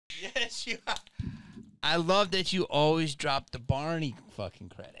Yes, you are. I love that you always drop the Barney fucking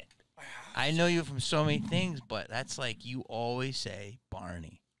credit. I know you from so many things, but that's like you always say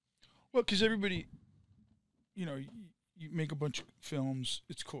Barney. Well, because everybody, you make a bunch of films.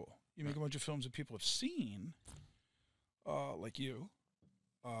 It's cool. You make a bunch of films that people have seen, like you.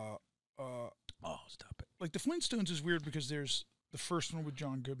 Oh, stop it. Like the Flintstones is weird because there's the first one with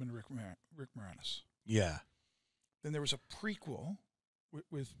John Goodman and Rick Moranis. Yeah. Then there was a prequel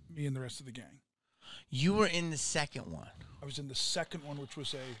with me and the rest of the gang. You were in the second one. I was in the second one, which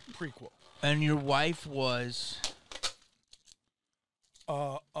was a prequel. And your wife was?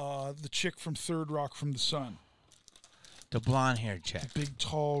 The chick from Third Rock from the Sun. The blonde-haired chick. The big,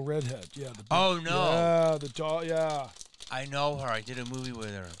 tall redhead. Yeah. Oh, no. Yeah, the doll, yeah. I know her. I did a movie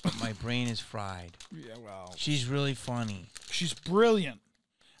with her, but my brain is fried. Yeah, well. She's really funny. She's brilliant.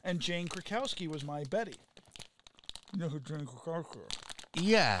 And Jane Krakowski was my Betty. You know who Jane Krakowski is?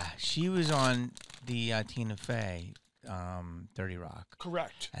 Yeah, she was on the Tina Fey 30 Rock.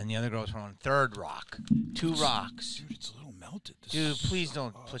 Correct. And the other girls were on Third Rock. Two rocks. Dude, it's a little melted. Dude, please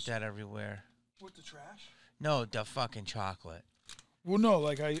don't put that everywhere. What, the trash? No, the fucking chocolate. Well, no,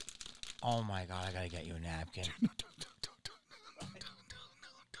 like Oh, my God, I got to get you a napkin. No.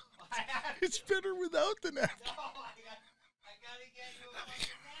 It's better without the napkin. No, I gotta get you a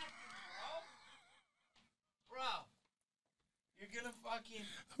fucking napkin, bro. Bro, you're gonna fucking...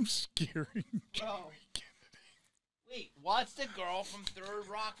 I'm scaring Bro. Wait, what's the girl from Third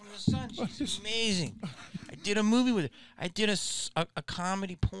Rock from the Sun? She's amazing. I did a movie with her. I did a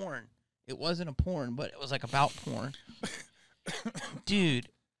comedy porn. It wasn't a porn, but it was like about porn. Dude,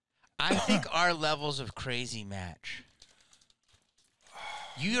 I think our levels of crazy match.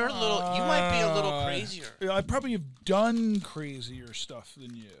 You might be a little crazier. Yeah, I probably have done crazier stuff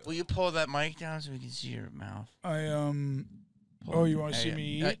than you. Will you pull that mic down so we can see your mouth? Oh, you want to see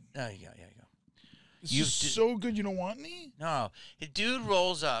me eat? There you go. This is so good. You don't want any? No. The dude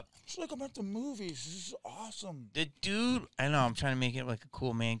rolls up. It's like I'm at the movies. This is awesome. The dude, I know, I'm trying to make it like a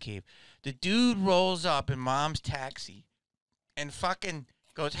cool man cave. The dude rolls up in mom's taxi and fucking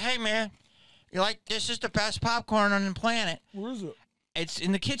goes, "Hey, man, you're like, this is the best popcorn on the planet." Where is it? It's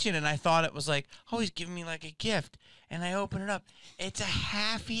in the kitchen, and I thought it was like, oh, he's giving me like a gift. And I open it up. It's a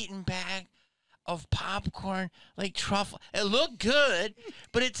half-eaten bag of popcorn, like truffle. It looked good,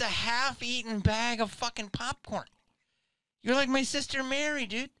 but it's a half-eaten bag of fucking popcorn. You're like my sister Mary,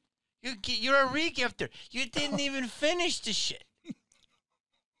 dude. You're a regifter. You didn't even finish the shit.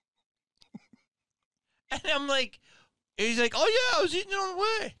 And I'm like, he's like, oh, yeah, I was eating it on the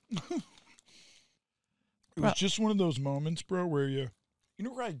way. It was just one of those moments, bro, where you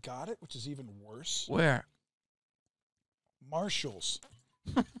know where I got it, which is even worse? Where? Marshall's.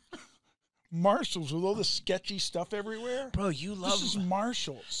 Marshall's with all the sketchy stuff everywhere. Bro, you love... This is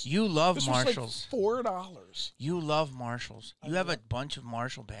Marshall's. You love this Marshalls. Was like $4. You love Marshalls. You have a bunch of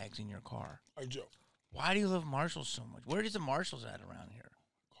Marshall bags in your car. I do. Why do you love Marshalls so much? Where is the Marshalls at around here?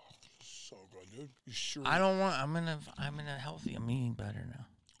 Oh, so good, dude. You sure? I don't want... I'm in a healthy... I'm eating better now.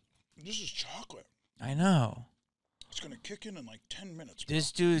 This is chocolate. I know. It's gonna kick in like 10 minutes. Bro.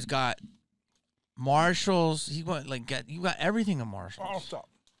 This dude's got Marshalls. You got everything at Marshalls. I'll stop.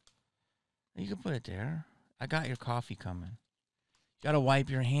 You can put it there. I got your coffee coming. You gotta wipe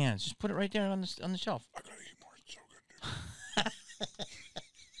your hands. Just put it right there on the shelf. I gotta eat more. It's so good,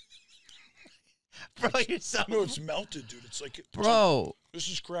 dude. Bro, you're so... No, it's melted, dude. It's like... Bro. This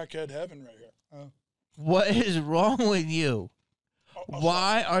is crackhead heaven right here. What is wrong with you?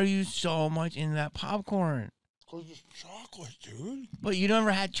 Why are you so much in that popcorn? Because it's chocolate, dude. But you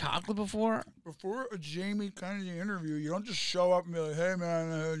never had chocolate before? Before a Jamie Kennedy interview, you don't just show up and be like, hey,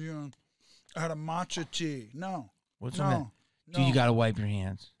 man, I had a matcha tea. No. What's no, that? no. Dude, you got to wipe your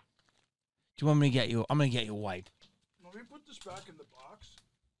hands. Do you want me to get you? I'm going to get you a wipe. Let me put this back in the box.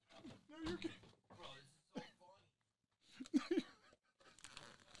 No, you're kidding. Bro, this is so funny.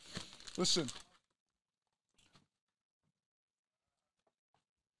 Listen.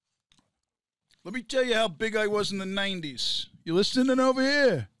 Let me tell you how big I was in the 90s. You listening over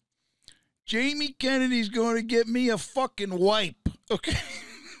here? Jamie Kennedy's going to get me a fucking wipe. Okay?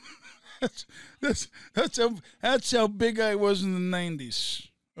 that's how big I was in the 90s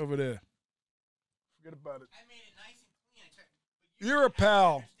over there. Forget about it. I made it nice and clean. You're a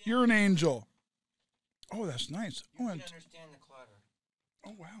pal. You're an angel. Oh, that's nice. You can understand the clutter.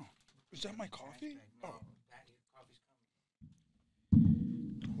 Oh, wow. Is that my coffee? Oh.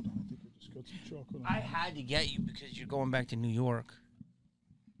 Got some chocolate. I had to get you because you're going back to New York.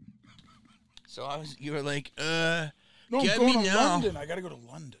 So you were like, no, I'm get going me to now. London. I got to go to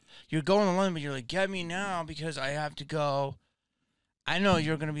London. You're going to London, but you're like, get me now because I have to go. I know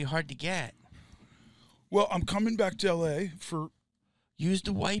you're going to be hard to get. Well, I'm coming back to L.A. for... Use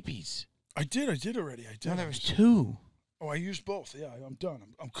the wipies. I did already. I did. No, there was 2. Oh, I used both. Yeah, I'm done.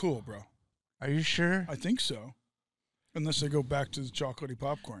 I'm cool, bro. Are you sure? I think so. Unless I go back to the chocolatey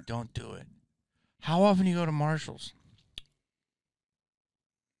popcorn. Don't do it. How often do you go to Marshall's?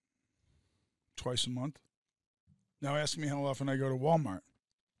 Twice a month. Now ask me how often I go to Walmart.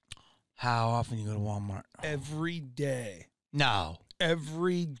 How often do you go to Walmart? Every day. No.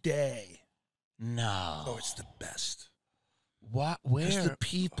 Every day. No. Oh, it's the best. What? Where? It's the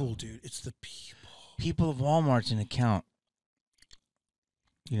people, dude. It's the people. People of Walmart's an account.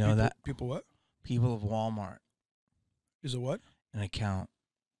 You know that? People what? People of Walmart. Is it what? An account.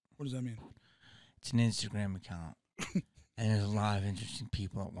 What does that mean? It's an Instagram account. And there's a lot of interesting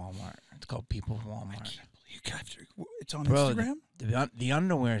people at Walmart. It's called People of Walmart. It's on Bro, Instagram? The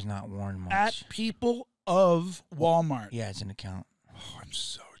underwear is not worn much. At People of Walmart. Yeah, it's an account. Oh, I'm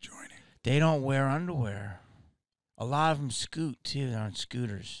so joining. They don't wear underwear. A lot of them scoot, too. They're on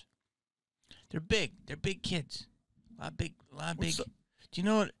scooters. They're big. They're big kids. A lot big. Do you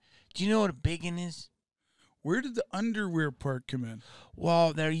know what a biggin is? Where did the underwear part come in?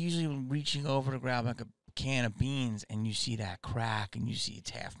 Well, they're usually reaching over to grab like a can of beans, and you see that crack, and you see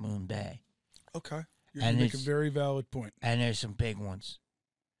it's Half Moon Bay. Okay. You And make a very valid point. And there's some big ones.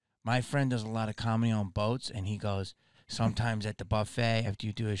 My friend does a lot of comedy on boats, and he goes, sometimes at the buffet after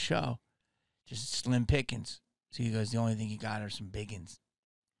you do a show, just slim pickings. So he goes, the only thing you got are some biggins.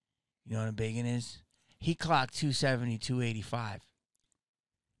 You know what a biggin is? He clocked 270, 285.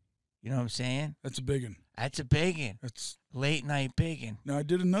 You know what I'm saying? That's a big one. That's a biggin. That's late night biggin. Now, I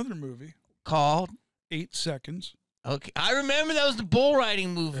did another movie. Called? 8 Seconds. Okay. I remember that was the bull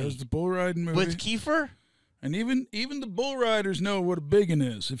riding movie. That was the bull riding movie. With Kiefer? And even the bull riders know what a biggin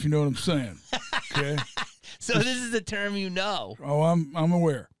is, if you know what I'm saying. Okay? So this is a term you know. Oh, I'm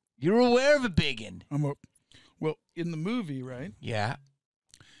aware. You're aware of a biggin. Well, in the movie, right? Yeah.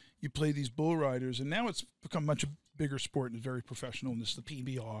 You play these bull riders, and now it's become much a bigger sport and it's very professional, and it's the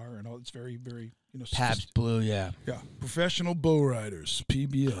PBR and all. It's very, very, Pabst Blue, yeah. Yeah, professional bull riders,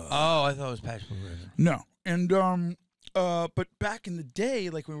 PBR. Oh, I thought it was Pabst Blue River. No, and but back in the day,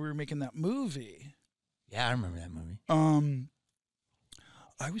 like when we were making that movie. Yeah, I remember that movie.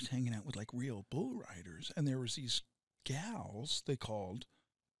 I was hanging out with like real bull riders, and there was these gals they called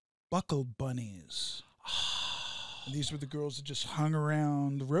buckle bunnies. And these were the girls that just hung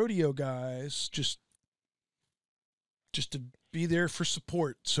around the rodeo guys, just to be there for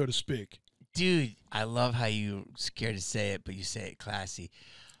support, so to speak. Dude, I love how you're scared to say it, but you say it classy.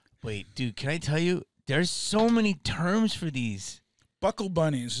 Wait, dude, can I tell you? There's so many terms for these. Buckle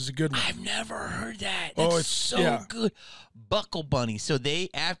bunnies is a good one. I've never heard that. Oh, That's it's so good. Buckle bunny. So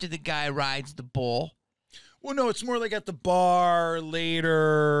after the guy rides the bull. Well, no, it's more like at the bar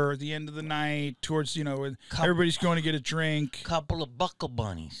later, the end of the night, towards, when everybody's going to get a drink. Couple of buckle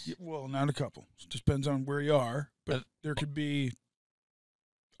bunnies. Yeah, well, not a couple. It just depends on where you are. But there could be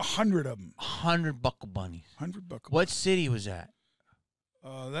 100 of them. 100 buckle bunnies. 100 buckle What city was that?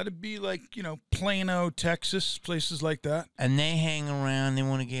 That'd be like, Plano, Texas, places like that. And they hang around. They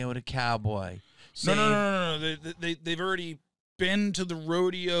want to get with a cowboy. No. They've already been to the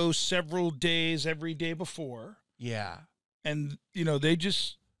rodeo several days, every day before. Yeah. And, they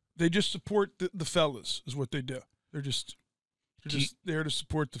just support the fellas is what they do. They're just there to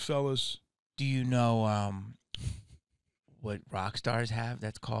support the fellas. Do you know what rock stars have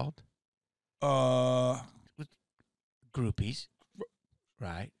that's called? Groupies.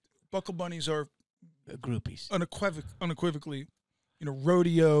 Right. Buckle bunnies are groupies. Unequivocally,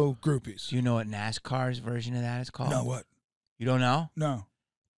 rodeo groupies. Do you know what NASCAR's version of that is called? No, what? You don't know? No.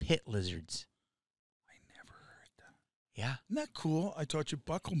 Pit lizards. I never heard that. Yeah. Isn't that cool? I taught you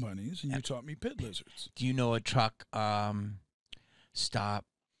buckle bunnies, and you taught me pit lizards. Do you know a truck stop?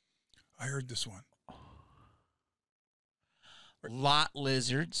 I heard this one. Lot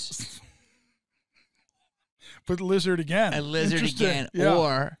lizards. Put lizard again. A lizard again. Yeah.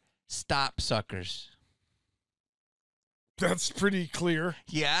 Or stop suckers. That's pretty clear.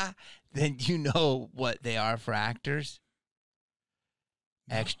 Yeah. Then you know what they are for actors?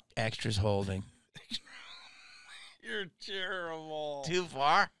 No. Extras holding. You're terrible. Too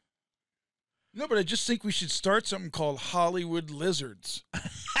far? No, but I just think we should start something called Hollywood Lizards.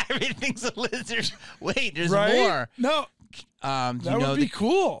 Everything's a lizard. Wait, there's right? more. No. That would be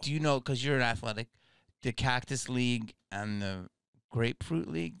cool. Do you know, because you're an athletic, the Cactus League and the Grapefruit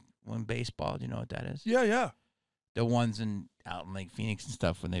League in baseball, do you know what that is? Yeah. The ones out in Lake Phoenix and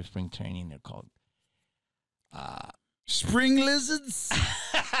stuff, when they have spring training, they're called spring lizards?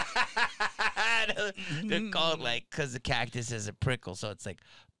 They're called like because the cactus has a prickle, so it's like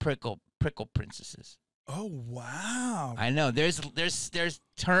prickle princesses. Oh wow! I know. There's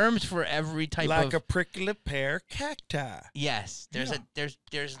terms for every type like of a prickly pear cacti. Yes,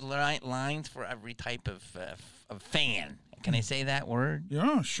 there's lines for every type of fan. Can I say that word?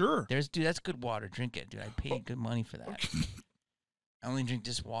 Yeah, sure. Dude, that's good water. Drink it, dude. I paid good money for that. I only drink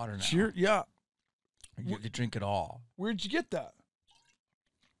this water now. Sure, yeah. You have to drink it all. Where'd you get that?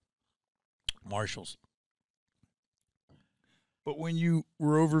 Marshall's. But when you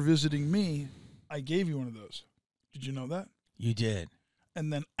were over visiting me, I gave you one of those. Did you know that? You did.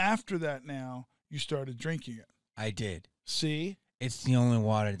 And then after that now, you started drinking it. I did. See? It's the only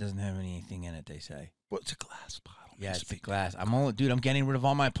water that doesn't have anything in it, they say. Well, it's a glass bottle. Yeah, it's a glass. I'm getting rid of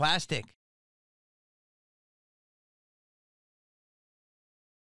all my plastic.